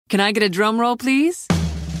Can I get a drum roll, please?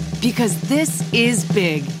 Because this is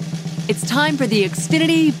big. It's time for the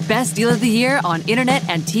Xfinity Best Deal of the Year on Internet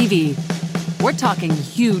and TV. We're talking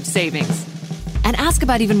huge savings. And ask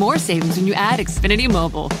about even more savings when you add Xfinity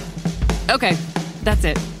Mobile. Okay, that's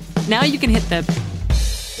it. Now you can hit the...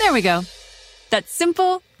 There we go. That's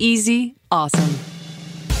simple, easy, awesome.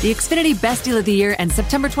 The Xfinity Best Deal of the Year ends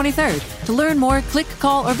September 23rd. To learn more, click,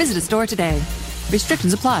 call, or visit a store today.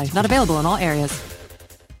 Restrictions apply. Not available in all areas.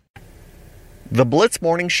 The Blitz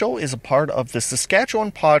Morning Show is a part of the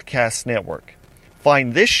Saskatchewan Podcast Network.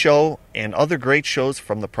 Find this show and other great shows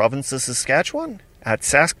from the province of Saskatchewan at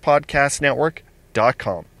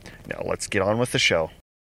saskpodcastnetwork.com. Now let's get on with the show.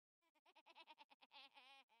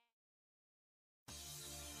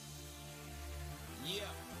 Yeah,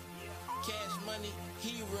 cash money,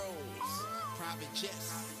 heroes, private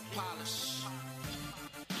jets, polish,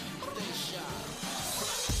 stay shy.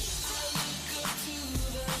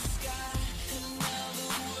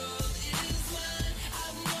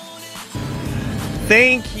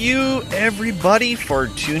 Thank you, everybody, for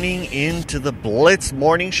tuning in to the Blitz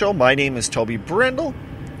Morning Show. My name is Toby Brendel,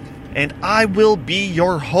 and I will be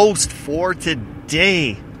your host for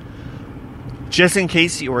today. Just in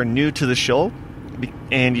case you are new to the show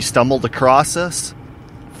and you stumbled across us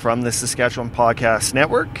from the Saskatchewan Podcast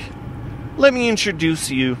Network, let me introduce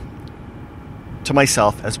you to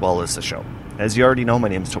myself as well as the show. As you already know, my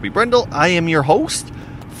name is Toby Brendel. I am your host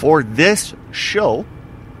for this show.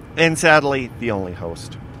 And sadly, the only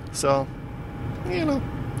host. So,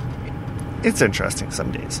 it's interesting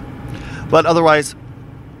some days. But otherwise,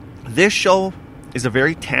 this show is a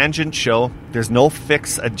very tangent show. There's no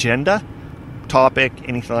fixed agenda, topic,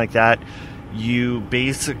 anything like that. You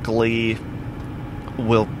basically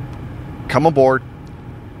will come aboard.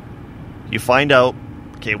 You find out,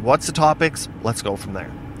 okay, what's the topics? Let's go from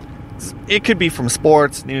there. It could be from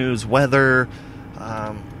sports, news, weather,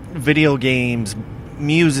 video games,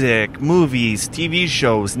 music, movies, TV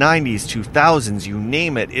shows, 90s, 2000s, you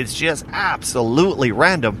name it. It's just absolutely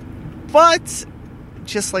random. But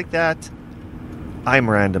just like that, I'm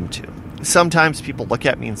random too. Sometimes people look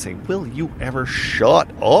at me and say, will you ever shut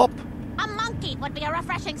up? A monkey would be a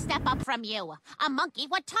refreshing step up from you. A monkey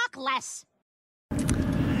would talk less.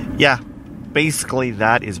 Yeah, basically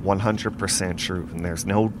that is 100% true. And there's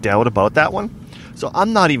no doubt about that one. So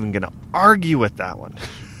I'm not even going to argue with that one.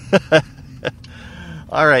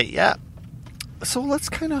 All right, yeah. So let's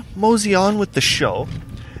kind of mosey on with the show.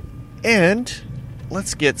 And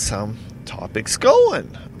let's get some topics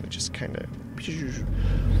going. Let me just kind of...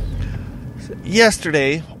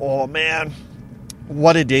 Yesterday, oh man,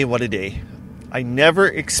 what a day, what a day. I never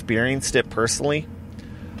experienced it personally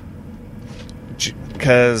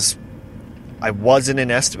because I wasn't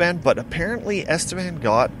in Estevan, but apparently Estevan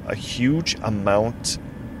got a huge amount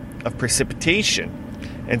of precipitation.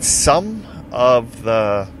 And some of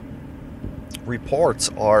the reports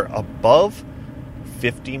are above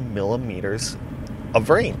 50 millimeters of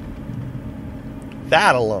rain.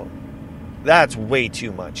 That alone, that's way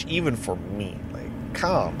too much, even for me. Like,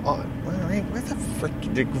 come on. Where the frick?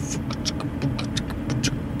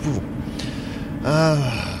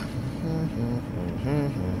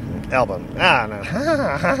 Album.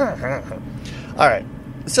 All right.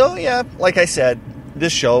 So, yeah, like I said,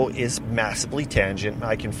 this show is massively tangent.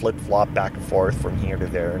 I can flip-flop back and forth from here to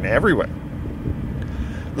there and everywhere.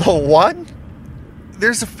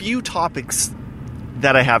 There's a few topics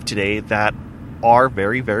that I have today that are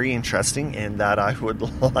very, very interesting and that I would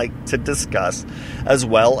like to discuss, as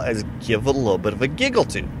well as give a little bit of a giggle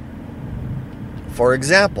to. For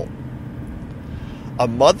example, a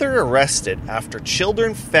mother arrested after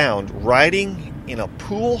children found riding in a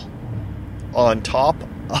pool on top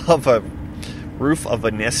of a roof of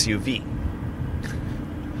an SUV.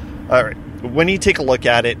 All right, when you take a look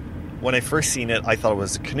at it, when I first seen it, I thought it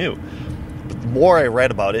was a canoe. But the more I read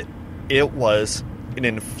about it, it was an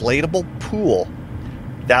inflatable pool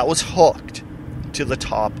that was hooked to the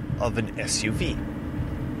top of an SUV.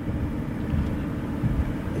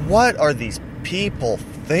 What are these people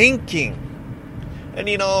thinking? And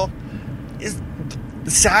the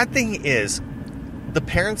sad thing is, the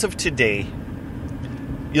parents of today,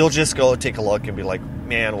 you'll just go take a look and be like,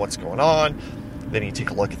 man, what's going on? Then you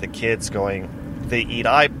take a look at the kids going, they eat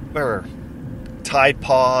Tide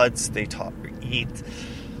Pods, they eat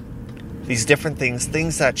these different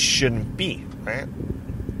things that shouldn't be, right?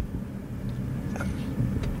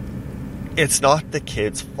 It's not the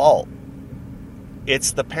kid's fault.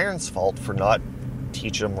 It's the parents' fault for not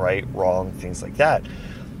teaching them right, wrong, things like that.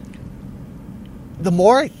 The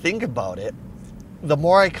more I think about it, the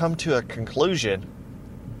more I come to a conclusion.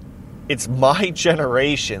 It's my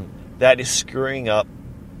generation that is screwing up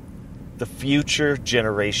the future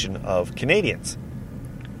generation of Canadians.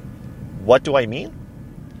 What do I mean?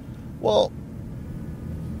 Well,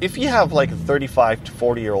 if you have like a 35 to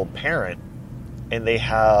 40-year-old parent and they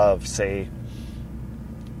have, say,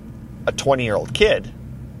 a 20-year-old kid,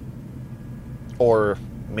 or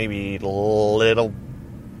maybe a little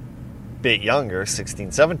bit younger,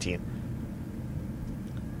 16, 17,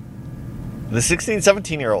 the 16,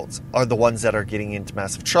 17-year-olds are the ones that are getting into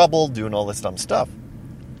massive trouble, doing all this dumb stuff.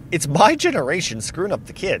 It's my generation screwing up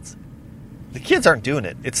the kids. The kids aren't doing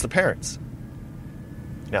it. It's the parents.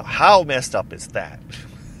 Now, how messed up is that?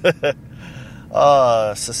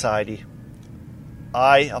 Society.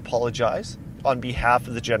 I apologize on behalf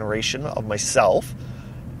of the generation of myself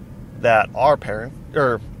that our parent,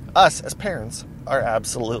 or us as parents, are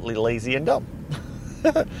absolutely lazy and dumb.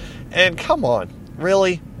 And come on,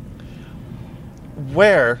 really?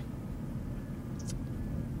 Where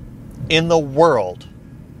in the world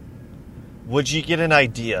would you get an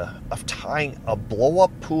idea of tying a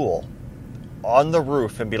blow-up pool on the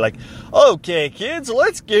roof and be like, okay, kids,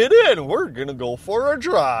 let's get in. We're going to go for a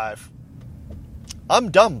drive.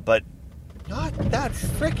 I'm dumb, but not that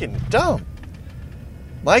freaking dumb.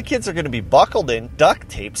 My kids are going to be buckled in, duct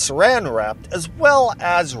tape, saran wrapped, as well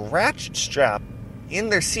as ratchet strapped in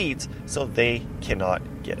their seats so they cannot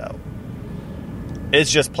get out. It's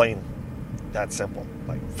just plain that simple.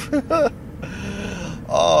 Like,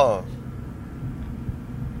 oh.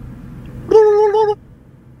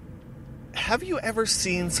 Have you ever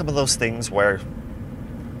seen some of those things where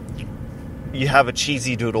you have a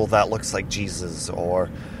cheesy doodle that looks like Jesus, or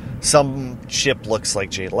some chip looks like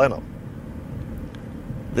Jay Leno?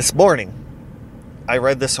 This morning, I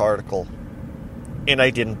read this article, and I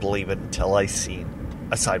didn't believe it until I seen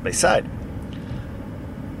a side-by-side.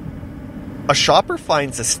 A shopper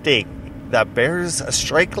finds a steak that bears a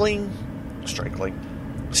striking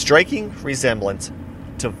resemblance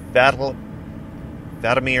to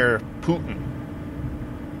Vladimir Putin.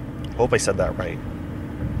 Hope I said that right.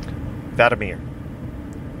 Vladimir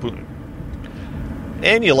Putin.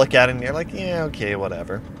 And you look at it and you're like, yeah, okay,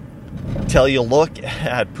 whatever. Till you look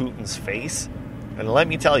at Putin's face, and let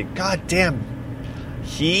me tell you, god damn,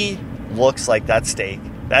 he looks like that steak.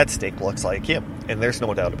 That steak looks like him. And there's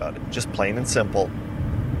no doubt about it. Just plain and simple,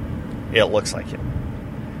 it looks like him.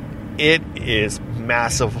 It is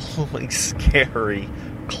massively scary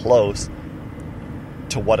close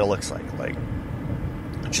to what it looks like. Like,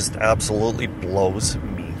 it just absolutely blows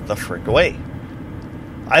me the frick away.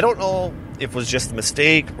 I don't know if it was just a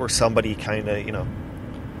mistake or somebody kind of,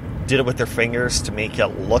 did it with their fingers to make it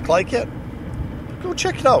look like it. Go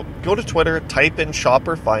check it out. Go to Twitter, type in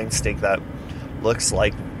shopper find steak that looks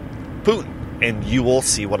like Putin, and you will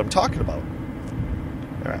see what I'm talking about.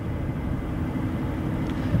 All right.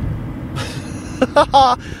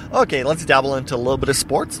 Okay, let's dabble into a little bit of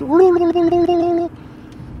sports.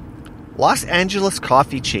 Los Angeles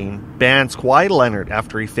coffee chain bans Kawhi Leonard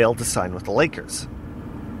after he failed to sign with the Lakers.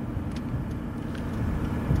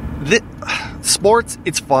 Sports,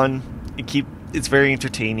 it's fun. It's very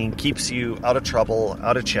entertaining. Keeps you out of trouble,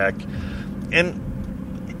 out of check, and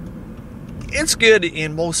it's good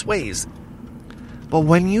in most ways. But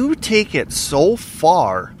when you take it so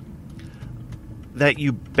far that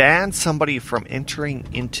you ban somebody from entering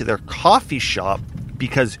into their coffee shop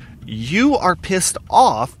because you are pissed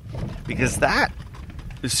off because that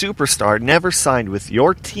superstar never signed with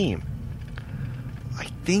your team, I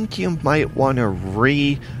think you might want to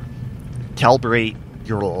recalibrate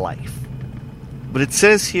your life. But it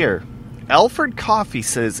says here, Alfred Coffee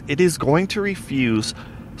says it is going to refuse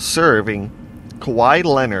serving Kawhi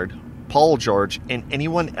Leonard, Paul George, and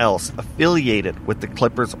anyone else affiliated with the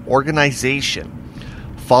Clippers organization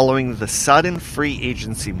following the sudden free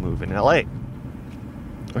agency move in LA.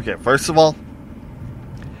 Okay, first of all,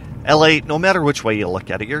 LA, no matter which way you look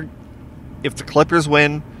at it, if the Clippers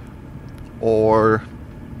win or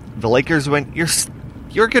the Lakers win,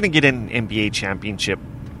 you're going to get an NBA championship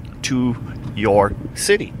to your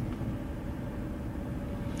city.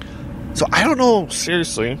 So I don't know,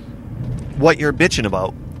 seriously, what you're bitching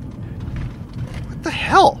about. What the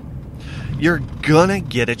hell? You're gonna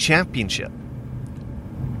get a championship.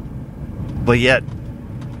 But yet,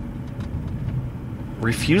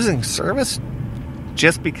 refusing service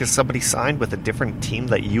just because somebody signed with a different team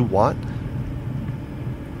that you want?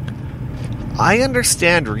 I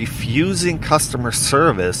understand refusing customer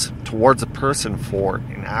service towards a person for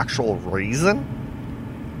an actual reason,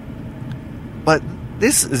 but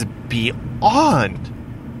this is beyond,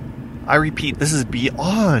 I repeat, this is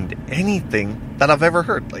beyond anything that I've ever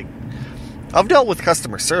heard. Like, I've dealt with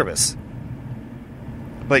customer service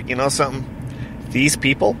But you know something? These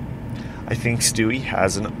people, I think Stewie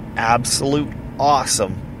has an absolute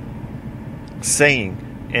awesome saying.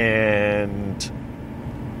 And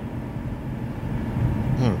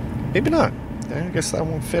maybe not. I guess that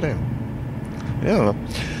won't fit in. I don't know.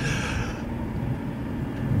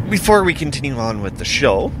 Before we continue on with the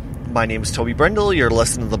show, my name is Toby Brendel. You're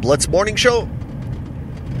listening to the Blitz Morning Show.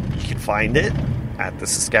 You can find it at the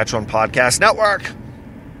Saskatchewan Podcast Network.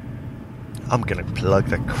 I'm going to plug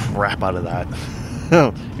the crap out of that.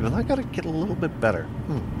 Even though I got to get a little bit better.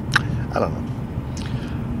 I don't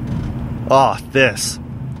know. This.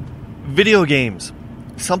 Video games.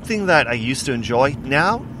 Something that I used to enjoy.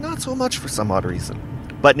 Now, not so much for some odd reason.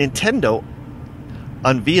 But Nintendo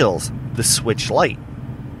unveils the Switch Lite.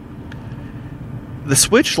 The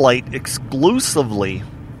Switch Lite exclusively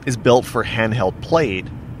is built for handheld play,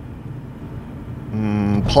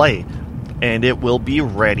 and it will be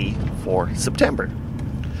ready for September.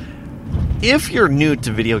 If you're new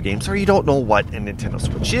to video games or you don't know what a Nintendo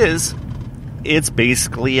Switch is, it's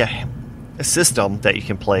basically a system that you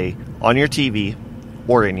can play on your TV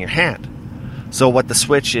or in your hand. So what the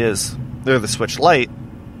Switch is, or the Switch Lite,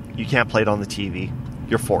 you can't play it on the TV.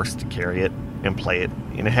 You're forced to carry it and play it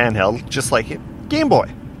in a handheld, just like a Game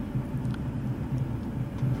Boy.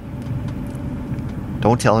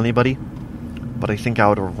 Don't tell anybody, but I think I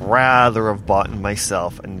would have rather have bought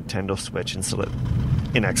myself a Nintendo Switch instead of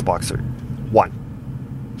an Xbox One.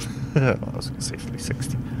 I was going to say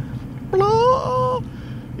 360.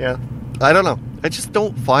 Yeah, I don't know. I just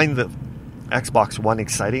don't find the Xbox One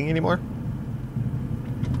exciting anymore.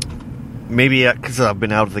 Maybe because I've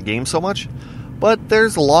been out of the game so much. But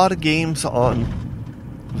there's a lot of games on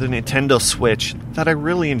the Nintendo Switch that I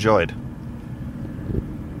really enjoyed.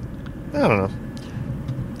 I don't know.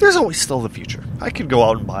 There's always still the future. I could go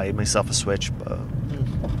out and buy myself a Switch, but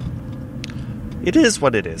it is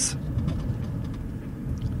what it is.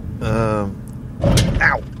 Ow.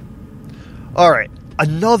 Alright,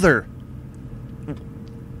 another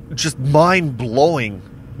just mind-blowing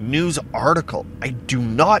news article. I do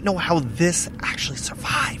not know how this actually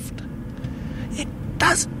survived. It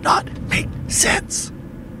does not make sense.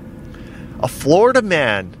 A Florida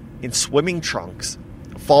man in swimming trunks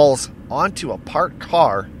falls onto a parked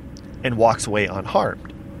car and walks away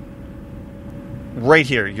unharmed. Right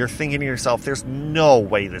here, you're thinking to yourself, there's no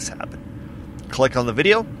way this happened. Click on the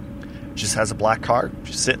video. It just has a black car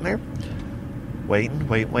just sitting there.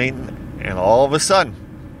 Waiting. And all of a sudden,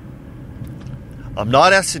 I'm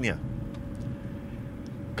not S-ing you.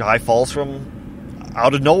 Guy falls from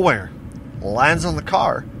out of nowhere. Lands on the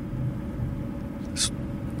car.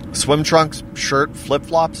 Swim trunks, shirt,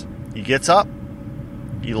 flip-flops. He gets up.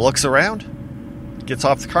 He looks around. Gets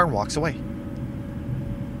off the car and walks away.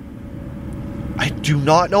 I do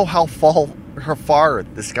not know how far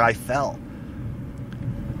this guy fell.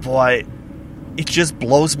 But it just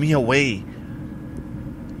blows me away.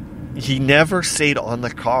 He never stayed on the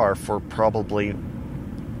car for probably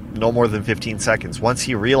no more than 15 seconds. Once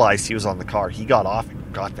he realized he was on the car, he got off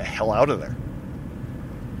and got the hell out of there.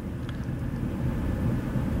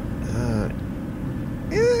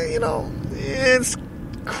 It's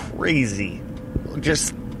crazy.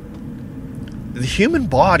 Just the human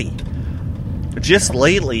body. Just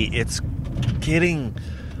lately, it's getting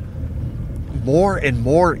more and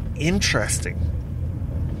more interesting.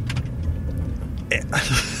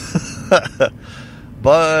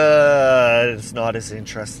 But it's not as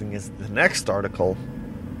interesting as the next article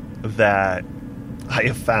that I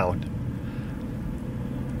have found.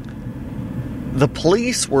 The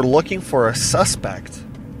police were looking for a suspect,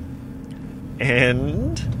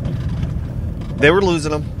 and they were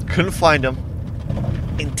losing him, couldn't find him,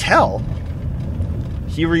 until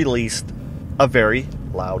he released a very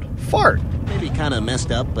loud fart. Maybe kind of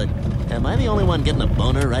messed up, but am I the only one getting a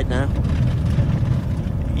boner right now?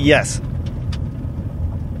 Yes.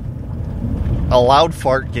 A loud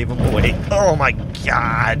fart gave him away. Oh my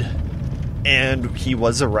god. And he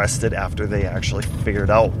was arrested after they actually figured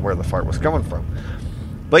out where the fart was coming from.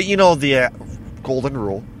 But you know the golden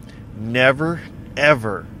rule. Never,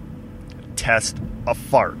 ever test a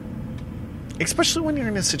fart. Especially when you're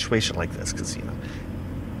in a situation like this. Because,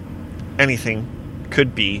 anything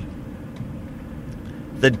could be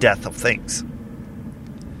the death of things.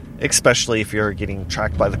 Especially if you're getting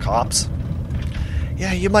tracked by the cops.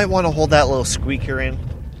 Yeah, you might want to hold that little squeaker in.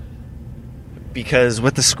 Because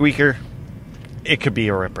with the squeaker, it could be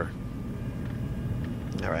a ripper.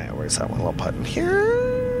 Alright, where's that one little button? Here.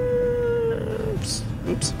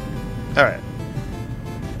 Oops. Alright.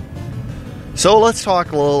 So let's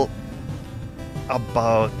talk a little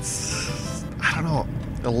about,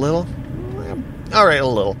 All right, a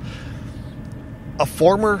little. A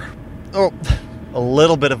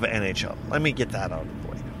little bit of NHL. Let me get that out of the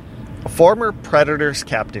way. A former Predators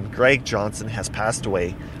captain, Greg Johnson, has passed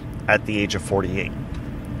away at the age of 48.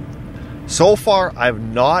 So far, I've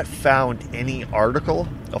not found any article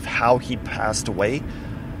of how he passed away,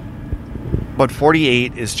 but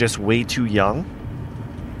 48 is just way too young.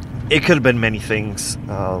 It could have been many things.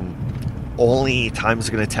 Only time's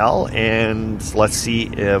going to tell, and let's see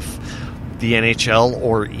if the NHL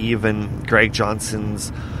or even Greg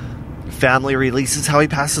Johnson's family releases how he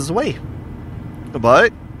passes away.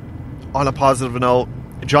 But on a positive note,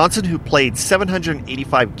 Johnson, who played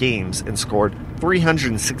 785 games and scored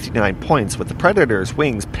 369 points with the Predators,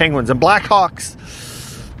 Wings, Penguins, and Blackhawks.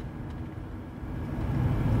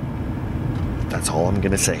 That's all I'm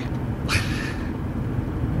going to say.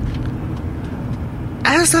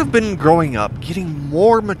 As I've been growing up, getting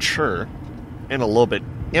more mature and a little bit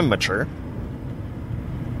immature.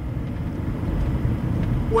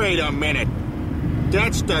 Wait a minute.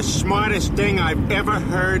 That's the smartest thing I've ever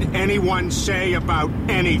heard anyone say about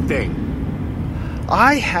anything.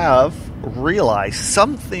 I have realized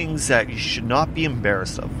some things that you should not be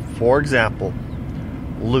embarrassed of. For example,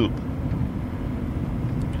 lube.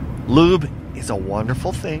 Lube is a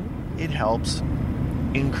wonderful thing. It helps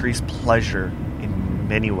increase pleasure in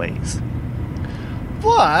many ways.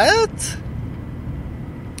 But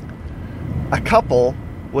a couple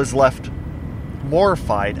was left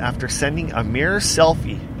mortified after sending a mirror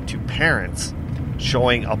selfie to parents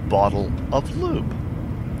showing a bottle of lube.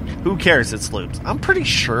 Who cares? It's lube. I'm pretty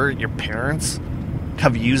sure your parents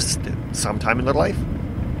have used it sometime in their life.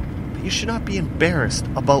 But you should not be embarrassed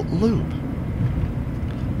about lube.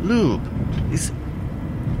 Lube is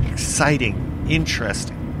exciting,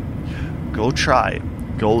 interesting. Go try it.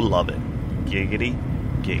 Go love it. Giggity,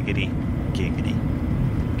 giggity, giggity.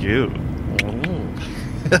 Goo.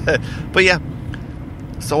 But yeah.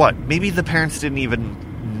 So what? Maybe the parents didn't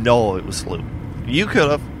even know it was lube. You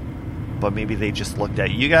could have, but maybe they just looked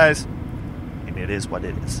at you guys, and it is what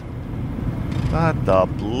it is. What the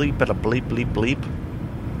bleep, a bleep, bleep, bleep.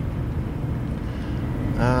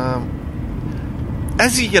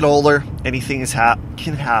 As you get older, anything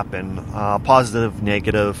can happen, positive,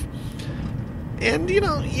 negative, and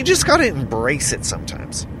you just gotta embrace it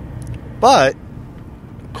sometimes. But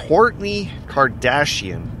Kourtney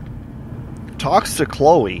Kardashian talks to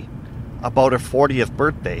Khloe about her 40th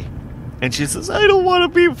birthday, and she says, I don't want to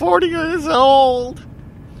be 40 years old.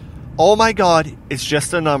 Oh my God, it's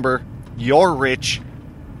just a number. You're rich.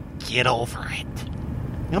 Get over it.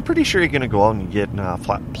 I'm pretty sure you're going to go out and get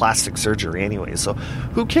plastic surgery anyway, so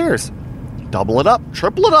who cares? Double it up,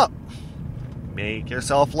 triple it up. Make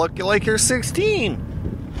yourself look like you're 16.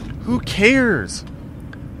 Who cares?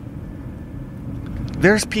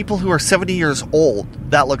 There's people who are 70 years old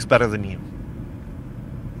that looks better than you.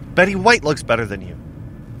 Betty White looks better than you.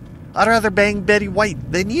 I'd rather bang Betty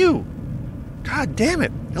White than you. God damn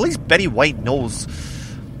it. At least Betty White knows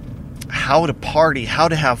how to party, how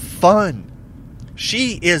to have fun.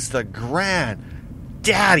 She is the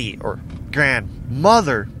granddaddy or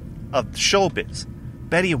grandmother of showbiz.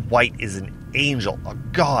 Betty White is an angel, a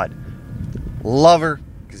god. Love her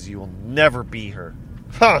because you will never be her.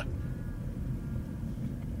 Huh.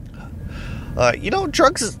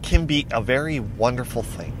 Drugs can be a very wonderful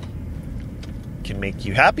thing. Can make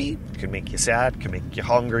you happy, can make you sad, can make you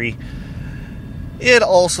hungry. It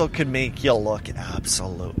also can make you look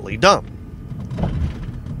absolutely dumb.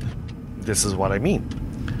 This is what I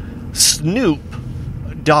mean. Snoop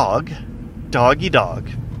Doggy Dogg,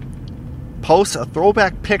 posts a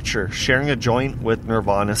throwback picture sharing a joint with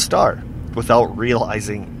Nirvana star without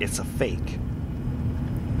realizing it's a fake.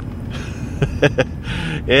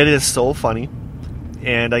 It is so funny.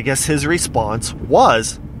 And I guess his response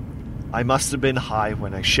was, I must have been high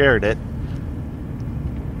when I shared it.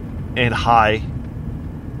 And high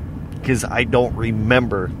because I don't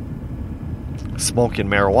remember smoking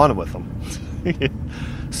marijuana with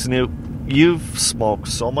him. Snoop, you've smoked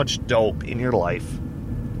so much dope in your life.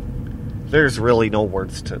 There's really no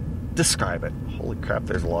words to describe it. Holy crap,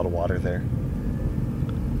 there's a lot of water there.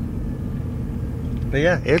 But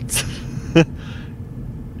yeah, it's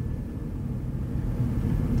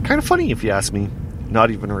kind of funny if you ask me. Not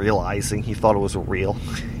even realizing he thought it was real.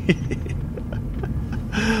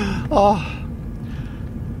 Oh.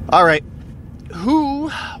 Alright. Who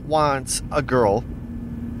wants a girl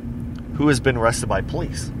who has been arrested by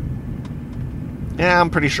police? Yeah, I'm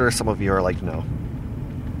pretty sure some of you are like, no.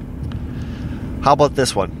 How about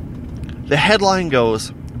this one? The headline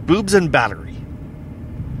goes, boobs and battery.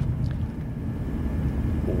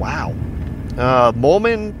 Wow.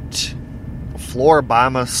 Moment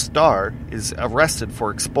Floribama star is arrested for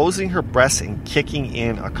exposing her breasts and kicking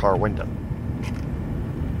in a car window.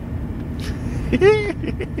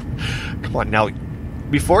 Come on, now,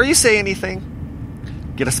 before you say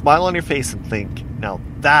anything, get a smile on your face and think, now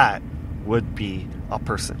that would be a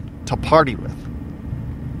person to party with.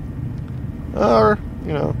 Or,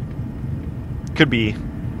 you know, could be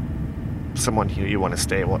someone who you want to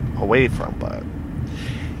stay away from, but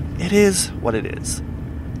it is what it is.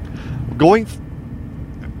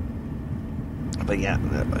 But yeah,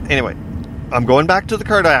 anyway, I'm going back to the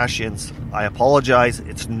Kardashians. I apologize,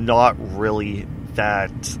 it's not really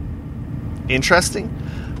that interesting,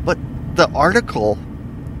 but the article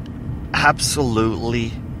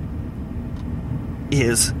absolutely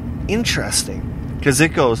is interesting, because it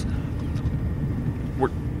goes,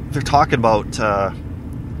 they're talking about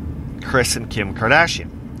Kris and Kim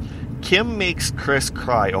Kardashian. Kim makes Kris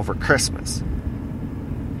cry over Christmas.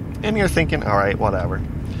 And you're thinking, alright, whatever.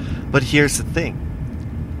 But here's the thing.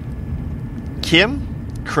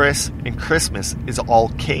 Kim, Kris, and Christmas is all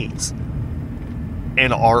K's.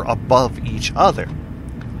 And are above each other.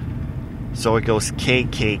 So it goes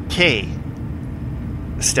KKK.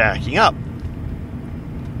 Stacking up.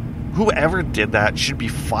 Whoever did that should be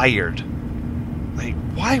fired. Like,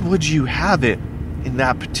 why would you have it in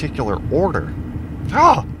that particular order?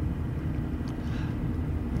 Oh,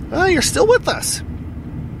 you're still with us.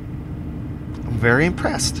 I'm very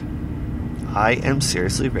impressed. I am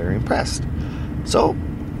seriously very impressed. So,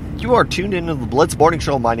 you are tuned into the Blitz Morning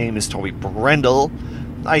Show. My name is Toby Brendel.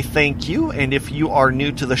 I thank you, and if you are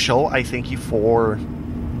new to the show, I thank you for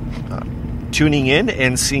tuning in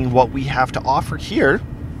and seeing what we have to offer here.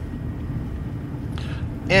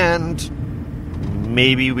 And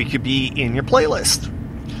maybe we could be in your playlist.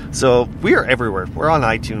 So we are everywhere. We're on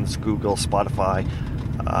iTunes, Google, Spotify,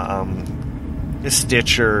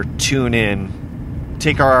 Stitcher, TuneIn.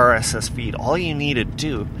 Take our RSS feed. All you need to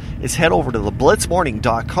do is head over to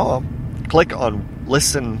theblitzmorning.com, click on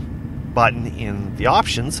listen button in the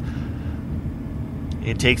options.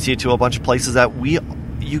 It takes you to a bunch of places that you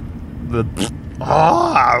keep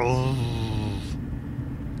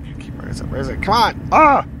where's it? Come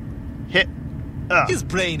on! Hit. His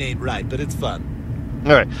brain ain't right, but it's fun.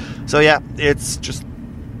 All right. So yeah, it's just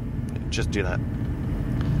do that.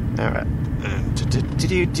 All right.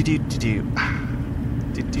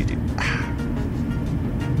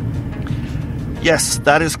 Yes,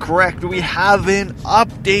 that is correct. We have an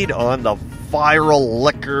update on the viral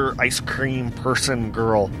liquor ice cream person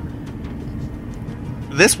girl.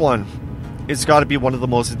 This one has got to be one of the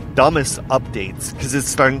most dumbest updates because it's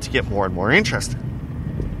starting to get more and more interesting.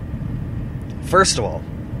 First of all,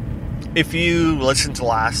 if you listened to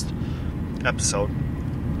last episode,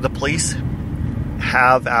 the police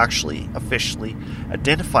have actually officially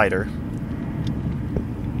identified her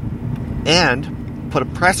and put a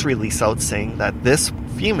press release out saying that this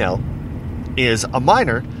female is a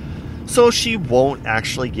minor, so she won't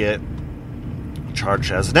actually get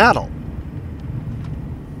charged as an adult.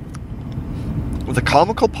 The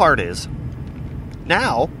comical part is,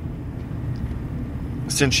 now,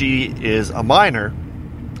 since she is a minor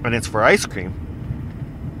and it's for ice cream,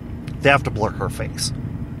 they have to blur her face.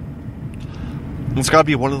 It's got to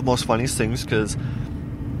be one of the most funniest things, because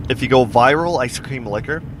if you go viral ice cream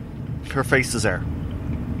liquor, her face is there.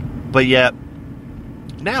 But yet,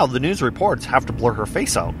 now the news reports have to blur her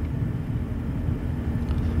face out.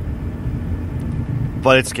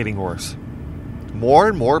 But it's getting worse. More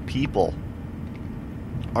and more people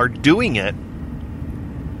are doing it,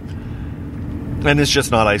 and it's just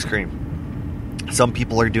not ice cream. Some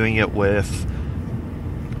people are doing it with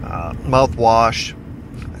mouthwash.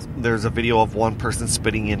 There's a video of one person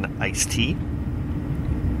spitting in iced tea.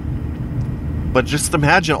 But just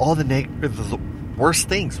imagine all the worst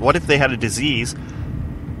things. What if they had a disease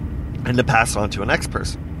and then passed on to an next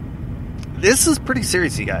person? This is pretty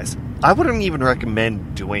serious, you guys. I wouldn't even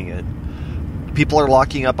recommend doing it. People are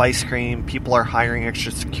locking up ice cream. People are hiring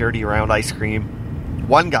extra security around ice cream.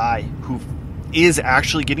 One guy who is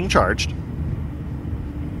actually getting charged,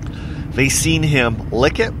 they seen him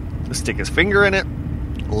lick it, stick his finger in it,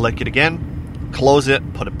 lick it again, close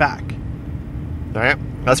it, put it back. Alright?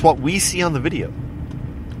 That's what we see on the video.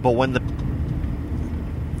 But when the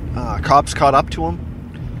cops caught up to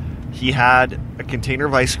him, he had a container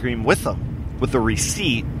of ice cream with him, with a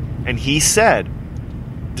receipt, and he said,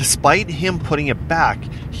 despite him putting it back,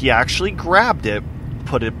 he actually grabbed it,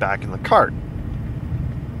 put it back in the cart.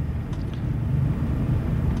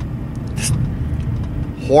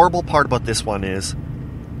 The horrible part about this one is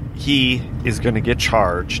he is going to get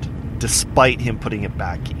charged despite him putting it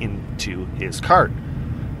back into his cart.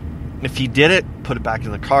 if he did it, put it back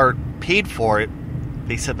in the cart, paid for it,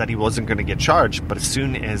 they said that he wasn't going to get charged. But as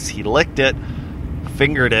soon as he licked it,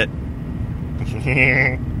 fingered it,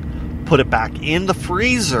 put it back in the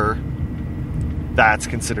freezer, that's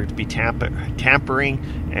considered to be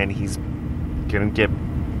tampering, and he's going to get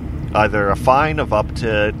either a fine of up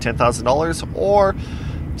to $10,000, or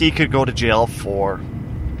he could go to jail for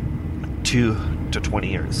 2 to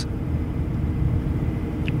 20 years.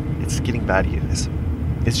 It's getting bad, you guys.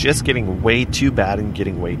 It's just getting way too bad and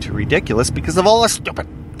getting way too ridiculous because of all the stupid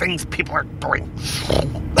things people are doing.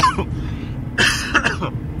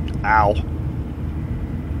 Ow.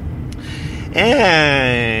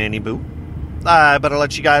 Anywho, I better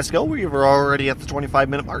let you guys go. We were already at the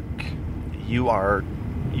 25-minute mark. You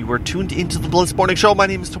were tuned into the Blitz Morning Show. My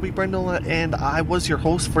name is Toby Brendel, and I was your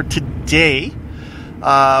host for today.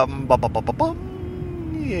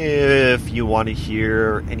 If you want to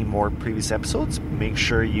hear any more previous episodes, make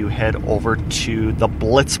sure you head over to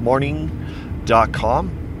theblitzmorning.com.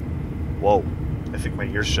 Whoa, I think my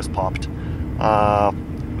ears just popped.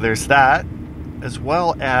 There's that, as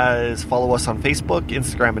well as follow us on Facebook,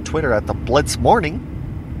 Instagram, and Twitter at The Blitz Morning,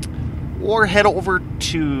 or head over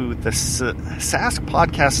to the Sask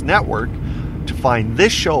Podcast Network to find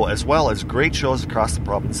this show, as well as great shows across the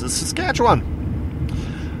province of Saskatchewan.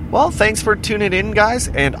 Well, thanks for tuning in, guys,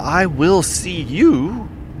 and I will see you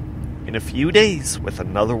in a few days with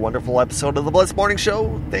another wonderful episode of The Blitz Morning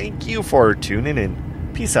Show. Thank you for tuning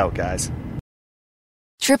in. Peace out, guys.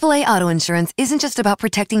 AAA Auto Insurance isn't just about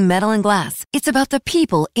protecting metal and glass. It's about the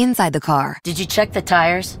people inside the car. Did you check the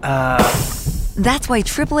tires? That's why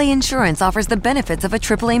AAA Insurance offers the benefits of a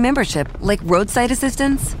AAA membership, like roadside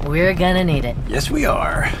assistance. We're gonna need it. Yes, we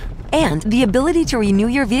are. And the ability to renew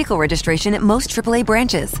your vehicle registration at most AAA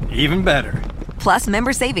branches. Even better. Plus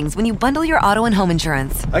member savings when you bundle your auto and home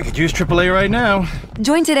insurance. I could use AAA right now.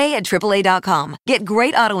 Join today at AAA.com. Get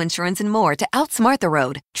great auto insurance and more to outsmart the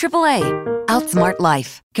road. AAA. Outsmart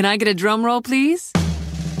life. Can I get a drum roll, please?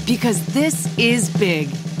 Because this is big.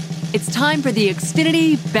 It's time for the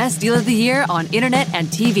Xfinity Best Deal of the Year on Internet and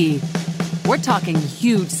TV. We're talking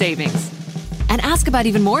huge savings. And ask about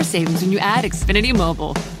even more savings when you add Xfinity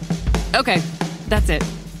Mobile. Okay, that's it.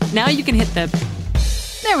 Now you can hit the...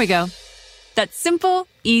 There we go. That's simple,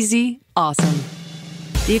 easy, awesome.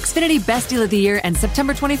 The Xfinity Best Deal of the Year ends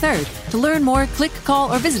September 23rd. To learn more, click,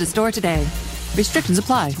 call, or visit a store today. Restrictions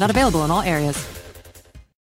apply. Not available in all areas.